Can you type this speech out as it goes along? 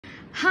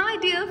Hi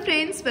dear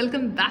friends,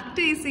 welcome back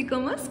to Easy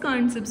Commerce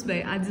Concepts by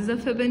Aziza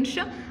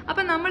Febensha.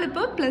 അപ്പോൾ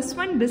നമ്മളിപ്പോൾ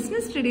 +1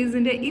 business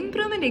സ്റ്റഡീസിൻ്റെ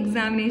improvement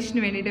എക്സാമിനേഷന്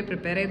വേണ്ടിയിട്ട്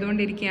prepare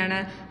ചെയ്തുകൊണ്ടിരിക്കുകയാണ്.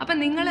 അപ്പോൾ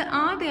നിങ്ങൾ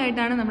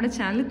ആദ്യമായിട്ടാണ് നമ്മുടെ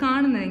ചാനൽ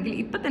കാണുന്നതെങ്കിൽ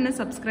ഇപ്പം തന്നെ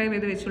സബ്സ്ക്രൈബ്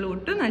ചെയ്ത് വെച്ചോളൂ,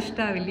 ഒട്ടും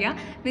നഷ്ടമാവില്ല.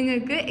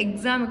 നിങ്ങൾക്ക്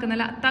എക്സാം ഒക്കെ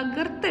നല്ല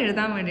തകർത്ത്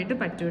എഴുതാൻ വേണ്ടിയിട്ട്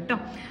പറ്റും കേട്ടോ.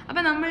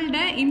 അപ്പോൾ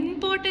നമ്മളുടെ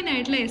ഇമ്പോർട്ടൻ്റ്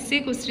ആയിട്ടുള്ള essay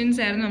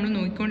ക്വസ്റ്റ്യൻസ് ആയിരുന്നു നമ്മൾ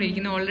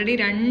നോക്കിക്കൊണ്ടിരിക്കുന്നത്. ഓൾറെഡി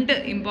 2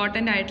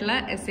 ഇമ്പോർട്ടൻ്റ് ആയിട്ടുള്ള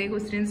essay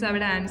ക്വസ്റ്റ്യൻസ്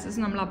അവിടെ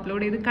ആൻസേഴ്സ് നമ്മൾ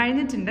അപ്ലോഡ് ചെയ്ത്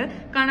കഴിഞ്ഞിട്ടുണ്ട്.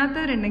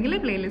 കാണാത്തവരുണ്ടെങ്കിൽ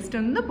പ്ലേലിസ്റ്റ്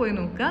ഒന്ന് പോയി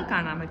നോക്കുക,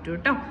 കാണാൻ പറ്റും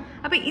കേട്ടോ.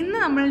 അപ്പോൾ ഇന്ന്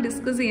നമ്മൾ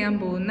ഡിസ്കസ് ചെയ്യാൻ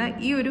പോകുന്ന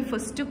ഈ ഒരു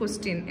ഫസ്റ്റ്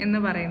ക്വസ്റ്റ്യൻ എന്ന്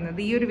പറയുന്നത്,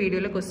 ഈ ഒരു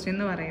വീഡിയോയിലെ ക്വസ്റ്റ്യൻ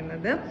എന്ന്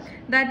പറയുന്നത്,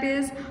 that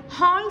is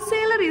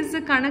wholesaler is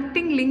A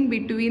connecting link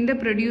between the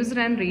producer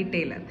and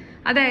retailer.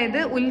 അതായത്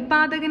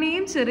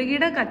ഉൽപാദകനെയും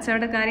ചെറുകിട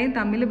കച്ചവടക്കാരെയും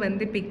തമ്മിൽ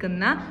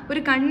ബന്ധിപ്പിക്കുന്ന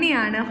ഒരു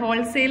കണ്ണിയാണ്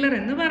ഹോൾസെയിലർ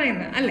എന്ന്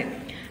പറയുന്നത്, അല്ലേ?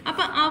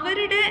 അപ്പൊ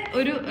അവരുടെ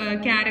ഒരു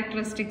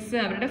ക്യാരക്ടറിസ്റ്റിക്സ്,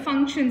 അവരുടെ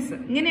ഫങ്ഷൻസ്,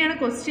 ഇങ്ങനെയാണ്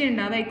ക്വസ്റ്റ്യൻ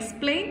ഉണ്ടാവുക.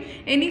 Explain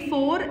any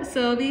 4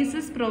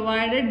 services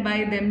provided by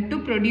them to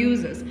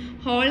producers.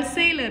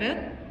 Wholesaler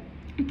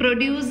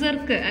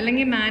പ്രൊഡ്യൂസർക്ക്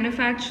അല്ലെങ്കിൽ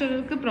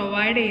മാനുഫാക്ചറർക്ക്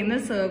പ്രൊവൈഡ് ചെയ്യുന്ന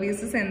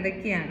സർവീസസ്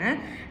എന്തൊക്കെയാണ്?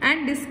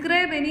 And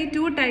describe any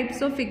 2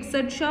 types of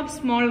fixed shop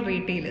small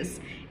retailers.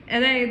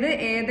 അതായത്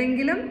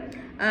ഏതെങ്കിലും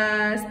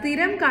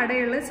സ്ഥിരം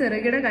കടയുള്ള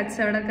ചെറുകിട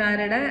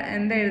കച്ചവടക്കാരുടെ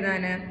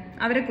എന്തെഴുതാന്,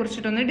 അവരെ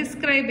കുറിച്ചിട്ടൊന്ന്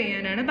ഡിസ്ക്രൈബ്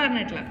ചെയ്യാനാണ്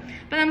പറഞ്ഞിട്ടുള്ളത്.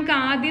 അപ്പം നമുക്ക്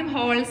ആദ്യം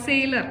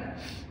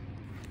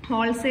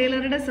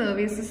ഹോൾസെയിലറുടെ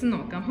സർവീസസ്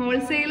നോക്കാം.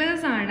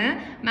 ഹോൾസെയിലേഴ്സ് ആണ്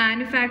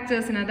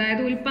മാനുഫാക്ചേഴ്സിന്,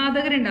 അതായത്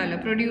ഉൽപാദകരുണ്ടാവല്ലോ,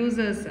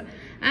 പ്രൊഡ്യൂസേഴ്സ്,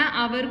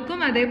 അവർക്കും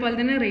അതേപോലെ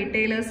തന്നെ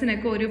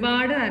റീറ്റെയിലേഴ്സിനൊക്കെ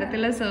ഒരുപാട്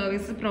തരത്തിലുള്ള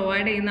സർവീസ്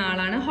പ്രൊവൈഡ് ചെയ്യുന്ന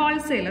ആളാണ്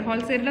ഹോൾസെയിലർ.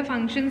 ഹോൾസെയിലറുടെ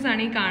ഫംഗ്ഷൻസ്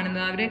ആണ് ഈ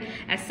കാണുന്നത്. അവർ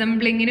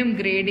അസംബ്ലിങ്ങിനും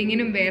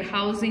ഗ്രേഡിങ്ങിനും വെയർ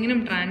ഹൗസിങ്ങിനും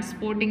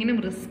ട്രാൻസ്പോർട്ടിങ്ങിനും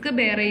റിസ്ക്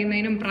ബെയർ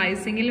ചെയ്യുന്നതിനും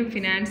പ്രൈസിങ്ങിലും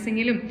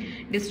ഫിനാൻസിങ്ങിലും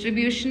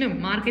ഡിസ്ട്രിബ്യൂഷനും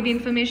മാർക്കറ്റ്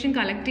ഇൻഫർമേഷൻ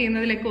കളക്ട്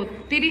ചെയ്യുന്നതിലൊക്കെ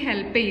ഒത്തിരി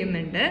ഹെൽപ്പ്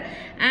ചെയ്യുന്നുണ്ട്.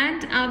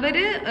 ആൻഡ് അവർ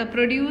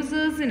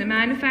പ്രൊഡ്യൂസേഴ്സിന്,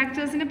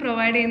 മാനുഫാക്ചേഴ്സിന്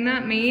പ്രൊവൈഡ് ചെയ്യുന്ന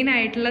മെയിൻ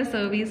ആയിട്ടുള്ള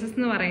സർവീസസ്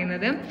എന്ന്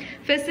പറയുന്നത്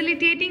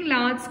ഫെസിലിറ്റേറ്റിംഗ്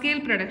ലാർജ്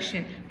സ്കെയിൽ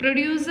പ്രൊഡക്ഷൻ.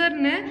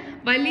 പ്രൊഡ്യൂസറിന്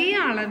വലിയ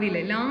അളവിൽ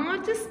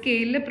ലാർജ്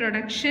സ്കെയിലിൽ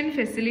പ്രൊഡക്ഷൻ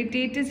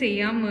ഫെസിലിറ്റേറ്റ്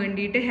ചെയ്യാൻ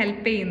വേണ്ടിയിട്ട്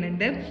ഹെൽപ്പ്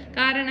ചെയ്യുന്നുണ്ട്.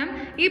 കാരണം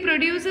ഈ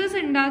പ്രൊഡ്യൂസേഴ്സ്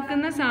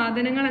ഉണ്ടാക്കുന്ന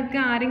സാധനങ്ങളൊക്കെ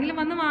ആരെങ്കിലും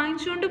വന്ന്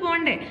വാങ്ങിച്ചുകൊണ്ട്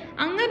പോകണ്ടേ?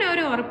 അങ്ങനെ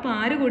ഒരു ഉറപ്പ്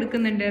ആര്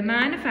കൊടുക്കുന്നുണ്ട്?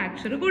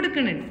 മാനുഫാക്ചർ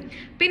കൊടുക്കുന്നുണ്ട്.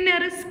 പിന്നെ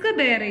റിസ്ക്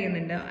ബെയർ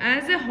ചെയ്യുന്നുണ്ട്.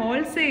 As A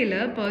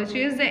wholesaler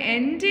purchase the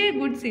entire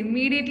goods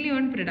immediately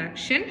on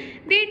production.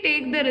 They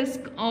take the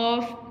risk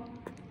of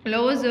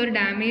loss or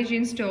damage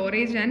in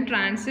storage and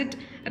transit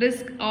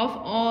risk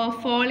of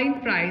falling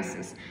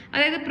prices.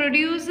 അതായത്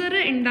പ്രൊഡ്യൂസർ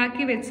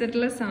ഉണ്ടാക്കി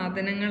വെച്ചിട്ടുള്ള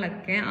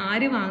സാധനങ്ങളൊക്കെ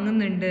ആര്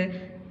വാങ്ങുന്നുണ്ട്?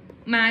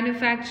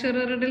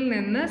 മാനുഫാക്ചററിൽ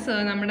നിന്ന്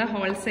നമ്മുടെ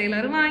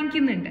ഹോൾസെയിലർ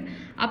വാങ്ങിക്കുന്നുണ്ട്.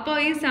 അപ്പോൾ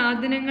ഈ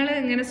സാധനങ്ങൾ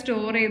ഇങ്ങനെ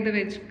സ്റ്റോർ ചെയ്ത്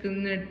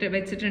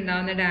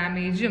വെച്ചിട്ടുണ്ടാവുന്ന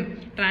ഡാമേജും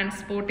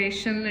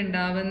ട്രാൻസ്പോർട്ടേഷനിൽ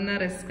ഉണ്ടാവുന്ന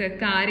റിസ്ക്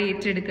ഒക്കെ ആര്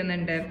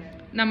ഏറ്റെടുക്കുന്നുണ്ട്?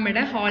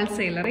 നമ്മുടെ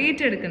ഹോൾസെയിലർ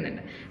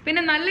ഏറ്റെടുക്കുന്നുണ്ട്.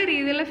 പിന്നെ നല്ല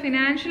രീതിയിലുള്ള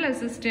ഫിനാൻഷ്യൽ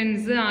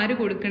അസിസ്റ്റൻസ് ആര്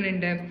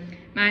കൊടുക്കുന്നുണ്ട്?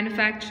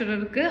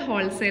 മാനുഫാക്ചറർക്ക്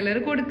ഹോൾസെയിലർ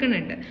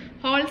കൊടുക്കുന്നുണ്ട്.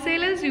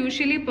 Wholesalers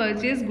usually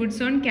purchase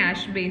goods on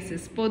cash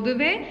basis.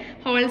 പൊതുവെ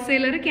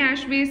ഹോൾസെയിലർ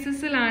ക്യാഷ്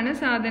ബേസിസിലാണ്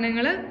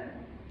സാധനങ്ങൾ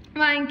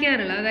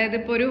വാങ്ങിക്കാറുള്ളത്. അതായത്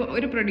ഇപ്പോൾ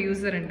ഒരു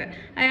പ്രൊഡ്യൂസർ ഉണ്ട്,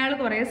 അയാൾ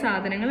കുറേ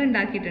സാധനങ്ങൾ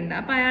ഉണ്ടാക്കിയിട്ടുണ്ട്.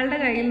 അപ്പോൾ അയാളുടെ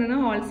കയ്യിൽ നിന്ന്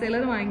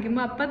ഹോൾസെയിലർ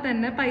വാങ്ങിക്കുമ്പോൾ അപ്പം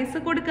തന്നെ പൈസ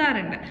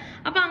കൊടുക്കാറുണ്ട്.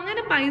 അപ്പോൾ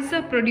അങ്ങനെ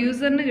പൈസ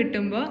പ്രൊഡ്യൂസറിന്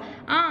കിട്ടുമ്പോൾ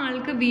ആ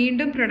ആൾക്ക്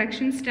വീണ്ടും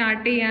പ്രൊഡക്ഷൻ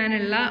സ്റ്റാർട്ട്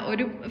ചെയ്യാനുള്ള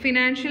ഒരു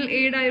ഫിനാൻഷ്യൽ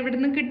എയ്ഡ്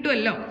ഇവിടുന്ന്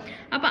കിട്ടുമല്ലോ.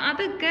 അപ്പോൾ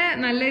അതൊക്കെ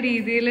നല്ല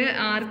രീതിയിൽ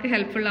ആർക്ക്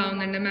ഹെൽപ്ഫുൾ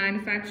ആവുന്നുണ്ട്?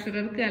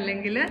 മാനുഫാക്ചറർക്ക്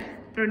അല്ലെങ്കിൽ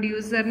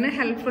പ്രൊഡ്യൂസറിന്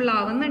ഹെൽപ്ഫുൾ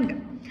ആവുന്നുണ്ട്.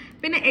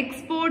 പിന്നെ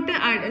എക്സ്പേർട്ട്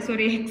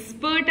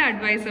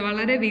അഡ്വൈസ്,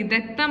 വളരെ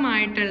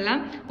വിദഗ്ധമായിട്ടുള്ള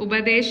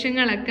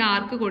ഉപദേശങ്ങളൊക്കെ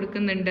ആർക്ക്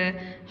കൊടുക്കുന്നുണ്ട്?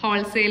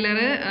 ഹോൾസെയിലർ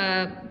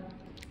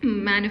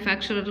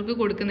മാനുഫാക്ചറർക്ക്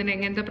കൊടുക്കുന്നുണ്ട്.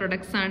 എങ്ങനത്തെ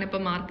പ്രൊഡക്ട്സ് ആണ്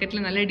ഇപ്പോൾ മാർക്കറ്റിൽ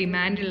നല്ല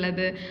ഡിമാൻഡ്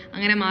ഉള്ളത്,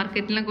 അങ്ങനെ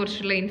മാർക്കറ്റിനെ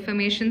കുറിച്ചുള്ള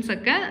ഇൻഫർമേഷൻസ്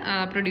ഒക്കെ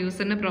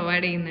പ്രൊഡ്യൂസറിന്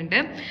പ്രൊവൈഡ് ചെയ്യുന്നുണ്ട്.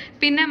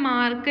 പിന്നെ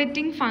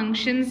മാർക്കറ്റിംഗ്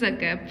ഫങ്ഷൻസ്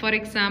ഒക്കെ, ഫോർ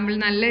എക്സാമ്പിൾ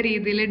നല്ല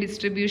രീതിയിൽ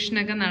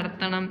ഡിസ്ട്രിബ്യൂഷനൊക്കെ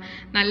നടത്തണം,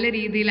 നല്ല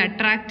രീതിയിൽ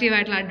അട്രാക്റ്റീവ്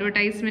ആയിട്ടുള്ള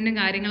അഡ്വർടൈസ്മെൻറ്റും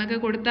കാര്യങ്ങളൊക്കെ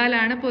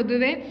കൊടുത്താലാണ്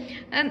പൊതുവെ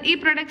ഈ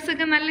പ്രൊഡക്ട്സ്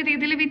ഒക്കെ നല്ല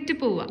രീതിയിൽ വിറ്റ്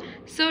പോവുക.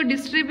 സോ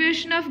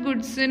ഡിസ്ട്രിബ്യൂഷൻ ഓഫ്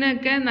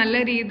ഗുഡ്സിനൊക്കെ നല്ല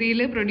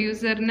രീതിയിൽ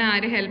പ്രൊഡ്യൂസറിന്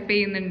ആര് ഹെൽപ്പ്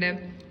ചെയ്യുന്നുണ്ട്?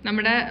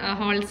 നമ്മുടെ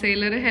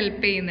ഹോൾസെയിലർ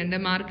ഹെൽപ്പ് ചെയ്യുന്നുണ്ട്.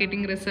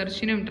 മാർക്കറ്റിംഗ്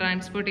റിസർച്ചിനും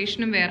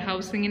ട്രാൻസ്പോർട്ടേഷനും വെയർ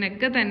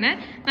ഹൗസിങ്ങിനൊക്കെ തന്നെ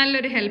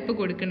നല്ലൊരു ഹെൽപ്പ്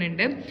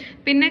കൊടുക്കുന്നുണ്ട്.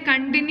 പിന്നെ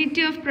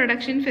കണ്ടിന്യൂറ്റി ഓഫ്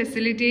പ്രൊഡക്ഷൻ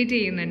ഫെസിലിറ്റേറ്റ്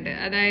ചെയ്യുന്നുണ്ട്.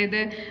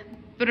 അതായത്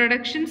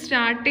പ്രൊഡക്ഷൻ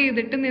സ്റ്റാർട്ട്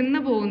ചെയ്തിട്ട്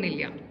നിന്ന്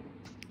പോകുന്നില്ല.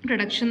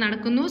 പ്രൊഡക്ഷൻ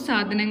നടക്കുന്നു,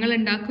 സാധനങ്ങൾ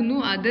ഉണ്ടാക്കുന്നു,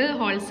 അത്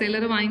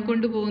ഹോൾസെയിലർ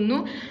വാങ്ങിക്കൊണ്ട് പോകുന്നു,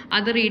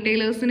 അത്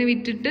റീറ്റെയിലേഴ്സിന്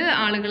വിറ്റിട്ട്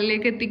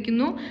ആളുകളിലേക്ക്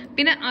എത്തിക്കുന്നു,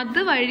 പിന്നെ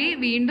അതുവഴി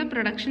വീണ്ടും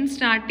പ്രൊഡക്ഷൻ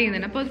സ്റ്റാർട്ട്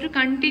ചെയ്യുന്നുണ്ട്. അപ്പോൾ അതൊരു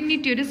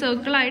കണ്ടിന്യൂറ്റി, ഒരു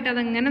സർക്കിളായിട്ട്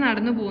അതങ്ങനെ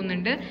നടന്നു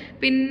പോകുന്നുണ്ട്.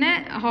 പിന്നെ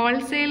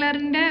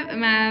ഹോൾസെയിലറിൻ്റെ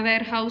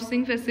വെയർ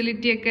ഹൗസിങ്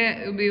ഫെസിലിറ്റിയൊക്കെ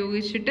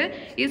ഉപയോഗിച്ചിട്ട്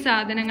ഈ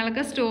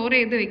സാധനങ്ങളൊക്കെ സ്റ്റോർ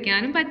ചെയ്ത്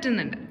വെക്കാനും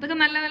പറ്റുന്നുണ്ട്. ഇതൊക്കെ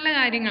നല്ല നല്ല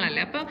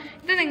കാര്യങ്ങളല്ലേ? അപ്പോൾ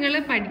ഇത് നിങ്ങൾ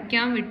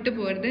പഠിക്കാൻ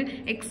വിട്ടുപോകരുത്.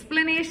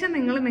 എക്സ്പ്ലനേഷൻ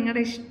നിങ്ങൾ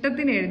നിങ്ങളുടെ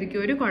ഇഷ്ടത്തിന്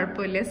എഴുതിക്കും, ഒരു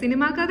കുഴപ്പമില്ല.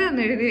 സിനിമാ കഥ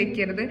ഒന്നും എഴുതി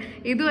വെക്കരുത്.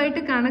 ചെയ്യരുത്.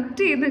 ഇതുമായിട്ട്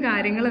കണക്ട് ചെയ്യുന്ന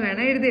കാര്യങ്ങൾ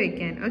വേണം എഴുതി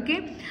വെക്കാൻ. ഓക്കെ,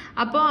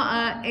 അപ്പോൾ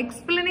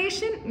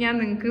എക്സ്പ്ലനേഷൻ ഞാൻ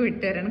നിങ്ങൾക്ക്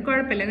വിട്ടുതരാണ്,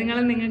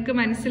 കുഴപ്പമില്ല. നിങ്ങൾക്ക്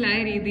മനസ്സിലായ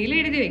രീതിയിൽ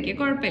എഴുതി വെക്കുക,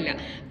 കുഴപ്പമില്ല.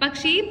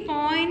 പക്ഷേ ഈ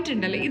പോയിന്റ്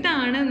ഉണ്ടല്ലോ,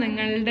 ഇതാണ്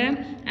നിങ്ങളുടെ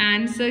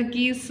ആൻസർ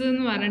കീസ്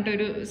എന്ന്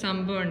പറഞ്ഞിട്ടൊരു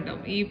സംഭവം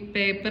ഉണ്ടാവും ഈ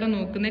പേപ്പർ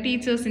നോക്കുന്ന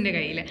ടീച്ചേഴ്സിൻ്റെ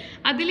കയ്യിൽ.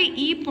 അതിൽ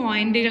ഈ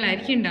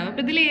പോയിന്റുകളായിരിക്കും ഉണ്ടാവും.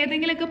 അപ്പോൾ ഇതിൽ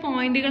ഏതെങ്കിലുമൊക്കെ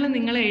പോയിന്റുകൾ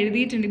നിങ്ങൾ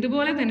എഴുതിയിട്ടുണ്ട്,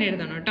 ഇതുപോലെ തന്നെ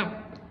എഴുതണം കേട്ടോ.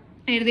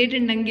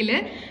 എഴുതിയിട്ടുണ്ടെങ്കിൽ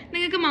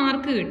നിങ്ങൾക്ക്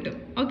മാർക്ക് കിട്ടും.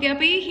 ഓക്കെ,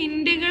 അപ്പോൾ ഈ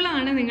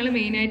ഹിൻറ്റുകളാണ് നിങ്ങൾ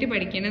മെയിനായിട്ട്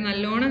പഠിക്കേണ്ടത്.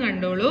 നല്ലോണം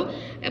കണ്ടോളൂ.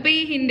 അപ്പോൾ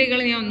ഈ ഹിൻറ്റുകൾ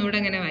ഞാൻ ഒന്നുകൂടെ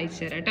അങ്ങനെ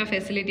വായിച്ചു തരാം കേട്ടോ.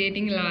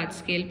 Facilitating large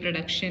scale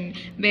production,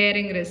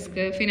 bearing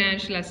risk,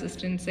 financial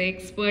assistance,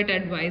 expert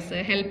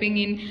advice,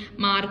 helping in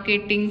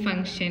marketing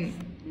function,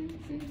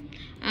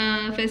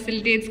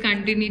 facilitates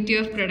continuity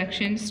of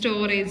production,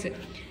 storage.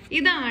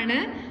 ഇതാണ്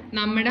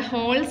നമ്മുടെ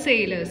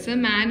ഹോൾസെയിലേഴ്സ്,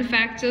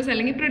 മാനുഫാക്ചേഴ്സ്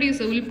അല്ലെങ്കിൽ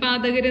പ്രൊഡ്യൂസർ,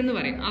 ഉൽപാദകരെന്ന്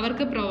പറയും,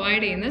 അവർക്ക്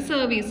പ്രൊവൈഡ് ചെയ്യുന്ന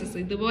സർവീസസ്.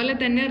 ഇതുപോലെ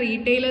തന്നെ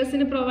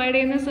റീറ്റെയിലേഴ്സിന് പ്രൊവൈഡ്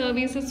ചെയ്യുന്ന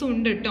സർവീസസ്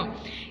ഉണ്ട് കേട്ടോ.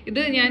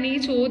 ഇത് ഞാൻ ഈ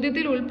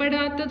ചോദ്യത്തിൽ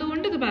ഉൾപ്പെടാത്തത്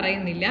കൊണ്ട് ഇത്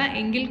പറയുന്നില്ല,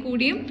 എങ്കിൽ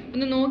കൂടിയും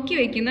ഒന്ന് നോക്കി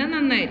വയ്ക്കുന്നത്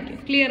നന്നായിരിക്കും.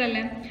 ക്ലിയർ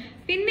അല്ലേ?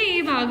 പിന്നെ ഈ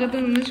ഭാഗത്ത്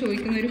നിന്ന്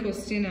ചോദിക്കുന്ന ഒരു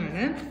ക്വസ്റ്റ്യൻ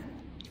ആണ്,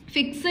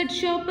 ഫിക്സഡ്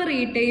ഷോപ്പ്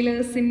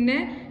റീറ്റെയിലേഴ്സിനെ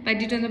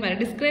പറ്റിയിട്ടൊന്ന്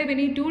പറയാം. Describe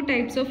any 2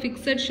 types of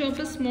fixed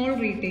shop small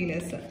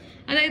retailers.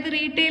 അതായത്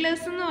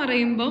റീറ്റെയിലേഴ്സ് എന്ന്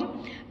പറയുമ്പം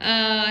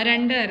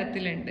 2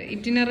 തരത്തിലുണ്ട്.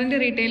 ഇറ്റിനറൻ്റ്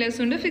റീറ്റെയിലേഴ്സ്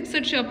ഉണ്ട്,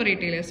 ഫിക്സഡ് ഷോപ്പ്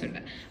റീറ്റെയിലേഴ്സ് ഉണ്ട്.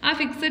 ആ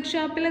ഫിക്സഡ്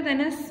ഷോപ്പിൽ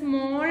തന്നെ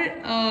സ്മോൾ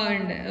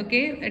ഉണ്ട്.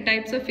 ഓക്കെ,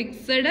 ടൈപ്സ് ഓഫ്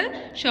ഫിക്സഡ്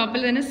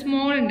ഷോപ്പിൽ തന്നെ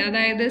സ്മോൾ ഉണ്ട്.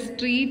 അതായത്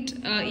സ്ട്രീറ്റ്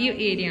ഈ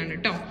ഏരിയ ആണ്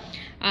കേട്ടോ.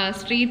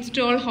 Street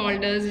stall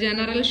holders,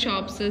 general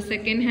shops,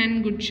 second hand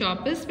good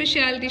shop,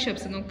 speciality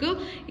shops. നമുക്ക്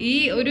ഈ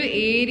ഒരു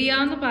ഏരിയ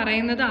എന്ന്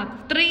പറയുന്നത്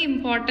അത്രയും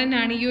ഇമ്പോർട്ടൻ്റ്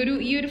ആണ്.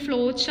 ഈ ഒരു ഫ്ലോ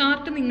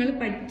ചാർട്ട് നിങ്ങൾ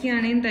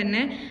പഠിക്കുകയാണെങ്കിൽ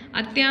തന്നെ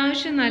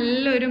അത്യാവശ്യം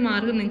നല്ലൊരു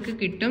മാർക്ക് നിങ്ങൾക്ക്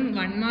കിട്ടും.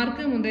 1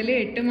 മാർക്ക് മുതൽ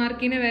 8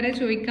 മാർക്കിന് വരെ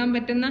ചോദിക്കാൻ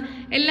പറ്റുന്ന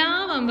എല്ലാ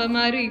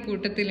വമ്പന്മാരും ഈ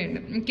കൂട്ടത്തിലുണ്ട്.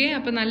 ഓക്കെ,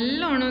 അപ്പോൾ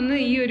നല്ലോണം ഒന്ന്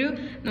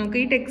നമുക്ക്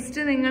ഈ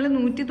ടെക്സ്റ്റ് നിങ്ങൾ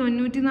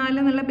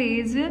 194 എന്നുള്ള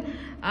പേജ്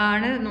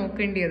ആണ്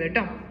നോക്കേണ്ടത്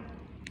കേട്ടോ.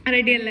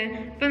 റെഡി അല്ലേ?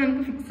 ഇപ്പൊ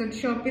നമുക്ക് ഫിക്സഡ്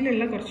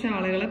ഷോപ്പിലുള്ള കുറച്ച്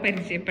ആളുകളെ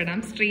പരിചയപ്പെടാം.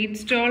 Street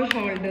stall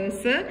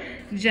holders,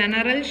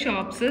 general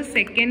shops,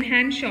 second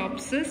hand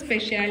shops,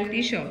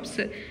 speciality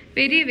shops.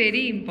 Very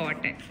very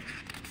important.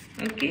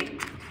 Okay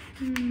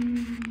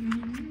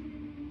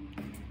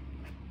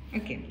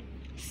okay,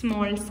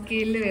 small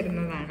സ്കെയിലിൽ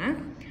വരുന്നതാണ്.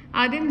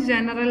 ആദ്യം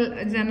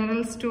ജനറൽ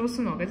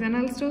സ്റ്റോഴ്സ് നോക്കാം.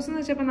 ജനറൽ സ്റ്റോഴ്സ് എന്ന്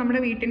വെച്ചപ്പോൾ നമ്മുടെ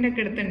വീട്ടിൻ്റെ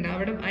ഒക്കെ അടുത്തുണ്ട്.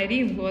 അവിടെ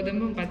അരിയും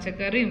ഗോതമ്പും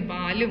പച്ചക്കറിയും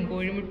പാലും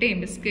കോഴിമുട്ടയും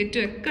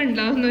ബിസ്ക്കറ്റും ഒക്കെ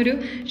ഉണ്ടാകുന്ന ഒരു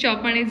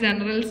ഷോപ്പാണ് ഈ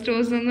ജനറൽ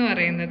സ്റ്റോഴ്സ് എന്ന്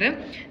പറയുന്നത്.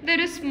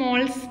 ഇതൊരു സ്മോൾ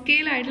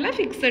സ്കെയിൽ ആയിട്ടുള്ള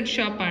ഫിക്സഡ്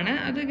ഷോപ്പാണ്.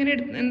 അതിങ്ങനെ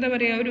എന്താ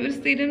പറയുക, ഒരു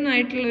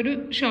സ്ഥിരമായിട്ടുള്ളൊരു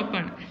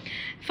ഷോപ്പാണ്.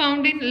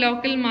 Found in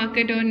local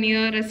market or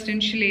near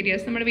residential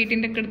areas. നമ്മുടെ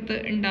വീട്ടിൻ്റെ ഒക്കെ അടുത്ത്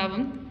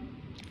ഉണ്ടാവും.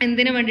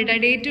 എന്തിനു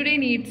വേണ്ടിയിട്ടാണ്? Day to day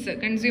needs,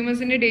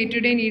 കൺസ്യൂമേഴ്സിൻ്റെ day to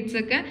day needs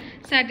ഒക്കെ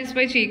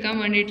സാറ്റിസ്ഫൈ ചെയ്യാൻ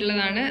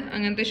വേണ്ടിയിട്ടുള്ളതാണ്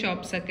അങ്ങനത്തെ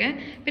ഷോപ്സൊക്കെ.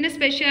 പിന്നെ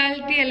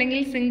സ്പെഷ്യാലിറ്റി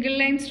അല്ലെങ്കിൽ സിംഗിൾ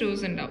ലൈൻ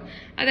സ്റ്റോഴ്സ് ഉണ്ടാവും.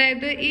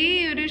 അതായത് ഈ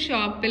ഒരു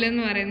ഷോപ്പിൽ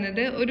എന്ന്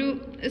പറയുന്നത് ഒരു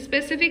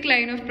സ്പെസിഫിക്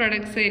ലൈൻ ഓഫ്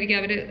പ്രൊഡക്ട്സ് ആയിരിക്കും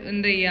അവർ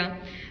എന്ത്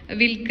ചെയ്യുക,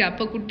 വിൽക്കുക.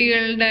 അപ്പോൾ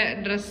കുട്ടികളുടെ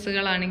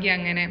ഡ്രസ്സുകളാണെങ്കിൽ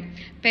അങ്ങനെ.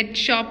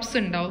 പെറ്റ് ഷോപ്സ്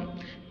ഉണ്ടാവും.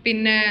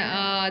 പിന്നെ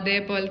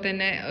അതേപോലെ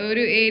തന്നെ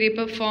ഒരു ഏരിയ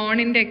ഇപ്പോൾ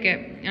ഫോണിൻ്റെ ഒക്കെ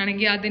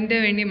ആണെങ്കിൽ അതിൻ്റെ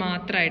വേണ്ടി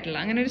മാത്രമായിട്ടുള്ള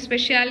അങ്ങനെ ഒരു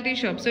സ്പെഷ്യാലിറ്റി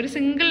ഷോപ്സ്, ഒരു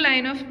സിംഗിൾ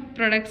ലൈൻ ഓഫ്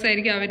പ്രൊഡക്ട്സ്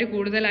ആയിരിക്കും അവർ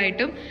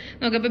കൂടുതലായിട്ടും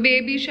നോക്കുക. ഇപ്പോൾ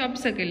ബേബി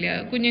ഷോപ്സ് ഒക്കെ ഇല്ല,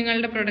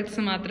 കുഞ്ഞുങ്ങളുടെ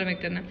പ്രൊഡക്ട്സ് മാത്രം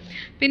വെക്കുന്നത്.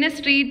 പിന്നെ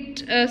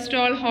സ്ട്രീറ്റ്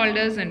സ്റ്റോൾ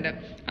ഹോൾഡേഴ്സ് ഉണ്ട്,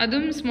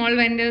 അതും സ്മോൾ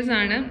വെൻഡേഴ്സ്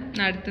ആണ്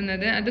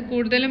നടത്തുന്നത്. അത്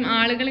കൂടുതലും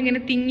ആളുകൾ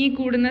ഇങ്ങനെ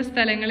തിങ്ങിക്കൂടുന്ന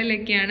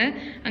സ്ഥലങ്ങളിലൊക്കെയാണ്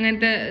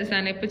അങ്ങനത്തെ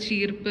സാധനം. ഇപ്പോൾ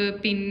ചീർപ്പ്,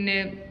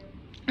 പിന്ന്,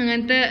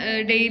 അങ്ങനത്തെ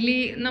ഡെയിലി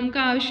നമുക്ക്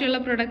ആവശ്യമുള്ള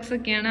പ്രൊഡക്ട്സ്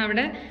ഒക്കെയാണ്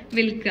അവിടെ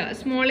വിൽക്കുക.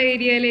 സ്മോൾ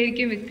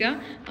ഏരിയയിലായിരിക്കും വിൽക്കുക.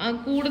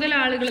 കൂടുതൽ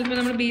ആളുകൾ ഇപ്പോൾ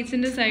നമ്മൾ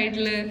ബീച്ചിൻ്റെ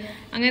സൈഡിൽ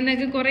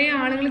അങ്ങനെയൊക്കെ കുറേ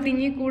ആളുകൾ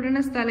തിങ്ങിക്കൂടുന്ന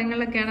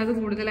സ്ഥലങ്ങളിലൊക്കെയാണ് അത്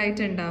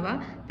കൂടുതലായിട്ട് ഉണ്ടാവുക.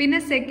 പിന്നെ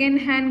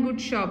സെക്കൻഡ് ഹാൻഡ്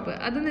ഗുഡ് ഷോപ്പ്,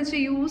 അതെന്ന്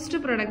വെച്ചാൽ യൂസ്ഡ്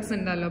പ്രൊഡക്ട്സ്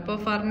ഉണ്ടല്ലോ. അപ്പോൾ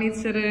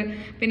ഫർണിച്ചർ,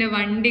 പിന്നെ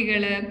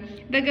വണ്ടികൾ,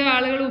 ഇതൊക്കെ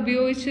ആളുകൾ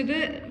ഉപയോഗിച്ചത്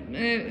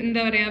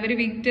എന്താ പറയുക, അവർ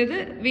വിറ്റത്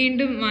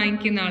വീണ്ടും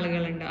വാങ്ങിക്കുന്ന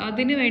ആളുകളുണ്ട്.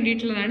 അതിന്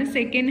വേണ്ടിയിട്ടുള്ളതാണ്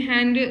സെക്കൻഡ്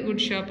ഹാൻഡ്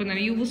ഗുഡ് ഷോപ്പ് എന്ന്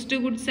പറയുന്നത്. യൂസ്ഡ്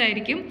ഗുഡ്സ്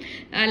ആയിരിക്കും,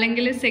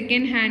 അല്ലെങ്കിൽ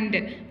സെക്കൻഡ് ഹാൻഡ്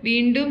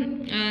വീണ്ടും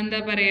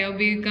എന്താ പറയുക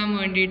ഉപയോഗിക്കാൻ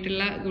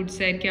വേണ്ടിയിട്ടുള്ള ഗുഡ്സ്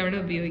ആയിരിക്കും അവിടെ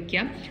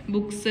ഉപയോഗിക്കുക.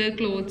 ബുക്സ്,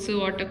 ക്ലോത്ത്സ്,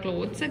 വാട്ടർ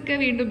ക്ലോത്ത്സ് ഒക്കെ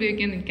വീണ്ടും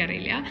ഉപയോഗിക്കാൻ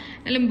എനിക്കറിയില്ല.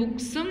 എന്നാലും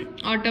ബുക്സും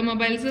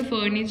ഓട്ടോമൊബൈൽസ്,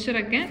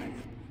 ഫേർണിച്ചറൊക്കെ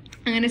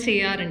അങ്ങനെ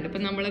ചെയ്യാറുണ്ട്.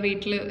 ഇപ്പം നമ്മളെ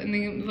വീട്ടിൽ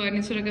എന്തെങ്കിലും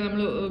ഫർണിച്ചറൊക്കെ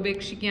നമ്മൾ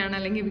ഉപേക്ഷിക്കുകയാണ്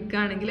അല്ലെങ്കിൽ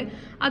വിൽക്കുകയാണെങ്കിൽ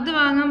അത്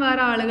വാങ്ങാൻ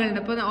വേറെ ആളുകളുണ്ട്.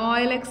 അപ്പോൾ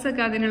OLX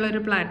ഒക്കെ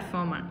അതിനുള്ളൊരു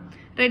പ്ലാറ്റ്ഫോമാണ്.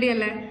 റെഡി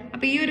അല്ലേ?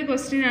 അപ്പോൾ ഈ ഒരു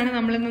ക്വസ്റ്റ്യൻ ആണ്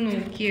നമ്മളിന്ന്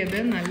നോക്കിയത്.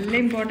 നല്ല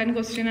ഇമ്പോർട്ടൻറ്റ്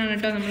ക്വസ്റ്റ്യൻ ആണ്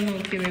കേട്ടോ നമ്മൾ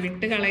നോക്കിയത്,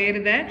 വിട്ട്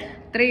കളയരുത്.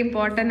 അത്രയും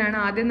ഇമ്പോർട്ടൻ്റ് ആണ്.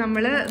 ആദ്യം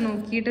നമ്മൾ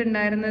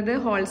നോക്കിയിട്ടുണ്ടായിരുന്നത്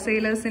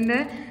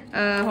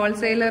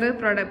ഹോൾസെയിലർ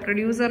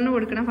പ്രൊഡ്യൂസറിന്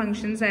കൊടുക്കുന്ന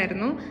ഫങ്ഷൻസ്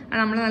ആയിരുന്നു. അത്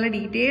നമ്മൾ നല്ല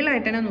ഡീറ്റെയിൽ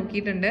ആയിട്ട് തന്നെ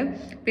നോക്കിയിട്ടുണ്ട്.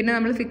 പിന്നെ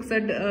നമ്മൾ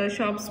ഫിക്സഡ്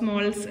ഷോപ്പ്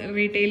സ്മോൾസ്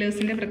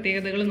റീറ്റെയിലേഴ്സിൻ്റെ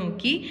പ്രത്യേകതകൾ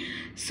നോക്കി.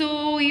 സോ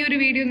ഈ ഒരു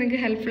വീഡിയോ നിങ്ങൾക്ക്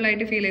ഹെൽപ്ഫുൾ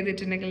ആയിട്ട് ഫീൽ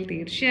ചെയ്തിട്ടുണ്ടെങ്കിൽ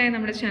തീർച്ചയായും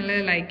നമ്മുടെ ചാനൽ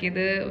ലൈക്ക്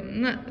ചെയ്ത്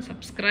ഒന്ന്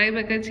സബ്സ്ക്രൈബ്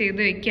ഒക്കെ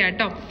ചെയ്ത് വെക്കുക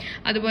കേട്ടോ.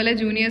 അതുപോലെ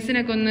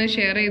ജൂനിയേഴ്സിനൊക്കെ ഒന്ന്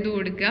ഷെയർ ചെയ്ത്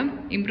കൊടുക്കുക.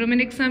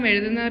 ഇംപ്രൂവ്മെൻറ്റ് എക്സാം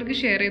എഴുതുന്നവർക്ക്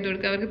ഷെയർ ചെയ്ത്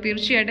കൊടുക്കുക. അവർക്ക്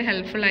തീർച്ചയായിട്ടും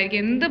ഹെൽപ്ഫുൾ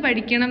ആയിരിക്കും. എന്ത്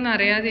പഠിക്കണം എന്ന്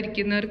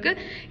അറിയാതിരിക്കുന്നവർക്ക്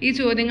ഈ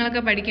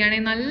ചോദ്യങ്ങളൊക്കെ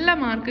പഠിക്കുകയാണെങ്കിൽ നല്ല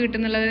മാർക്ക്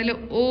കിട്ടുന്നുള്ളതിൽ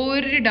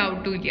ഒരു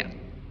ഡൗട്ടും ഇല്ല.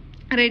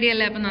 റെഡി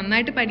അല്ലേ? അപ്പം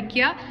നന്നായിട്ട്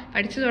പഠിക്കുക,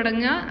 പഠിച്ചു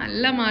തുടങ്ങുക,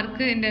 നല്ല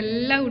മാർക്ക് എൻ്റെ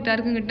എല്ലാ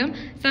കൂട്ടുകാർക്കും കിട്ടും.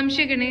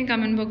 സംശയമൊക്കെ ഉണ്ടെങ്കിൽ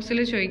കമൻറ്റ്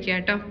ബോക്സിൽ ചോദിക്കുക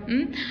കേട്ടോ.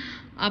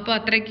 അപ്പോൾ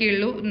അത്രയൊക്കെ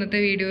ഉള്ളൂ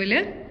ഇന്നത്തെ വീഡിയോയിൽ.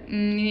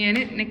 ഞാൻ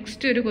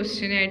നെക്സ്റ്റ് ഒരു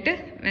ക്വസ്റ്റ്യനായിട്ട്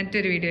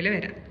മറ്റൊരു വീഡിയോയിൽ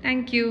വരാം.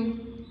 താങ്ക്